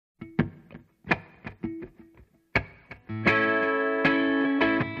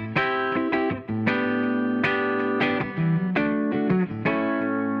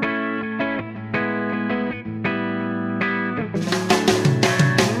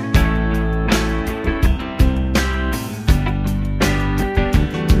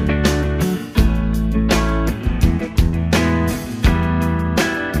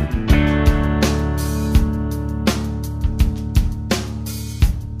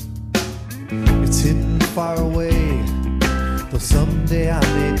hidden far away, though someday I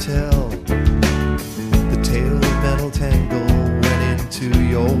may tell the tale of metal tangle. Went into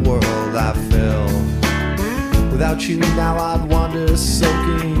your world, I fell. Without you now I'd wander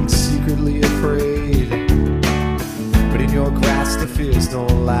soaking, secretly afraid. But in your grasp the fears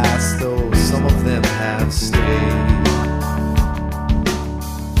don't last, though some of them have stayed.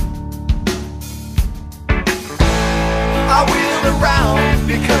 I wheeled around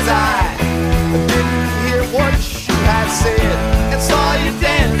because I didn't hear what you had said, and saw you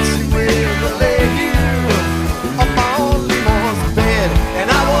dancing with a lady up on Limon's bed. And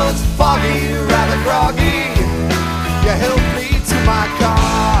I was foggy, rather groggy. You helped me to my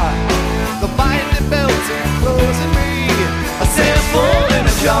car, the binding belt enclosing me, a sample in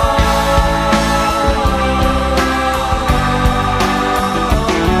a jar.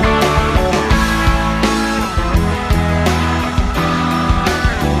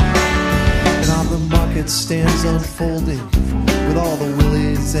 Stands unfolding with all the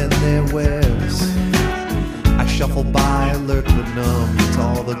willies and their wares. I shuffle by, alert but numb to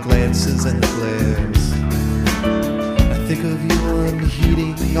all the glances and the glares. I think of you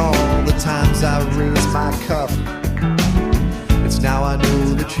unheeding all the times I raised my cup. It's now I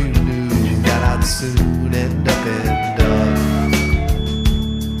know that you knew that I'd soon end up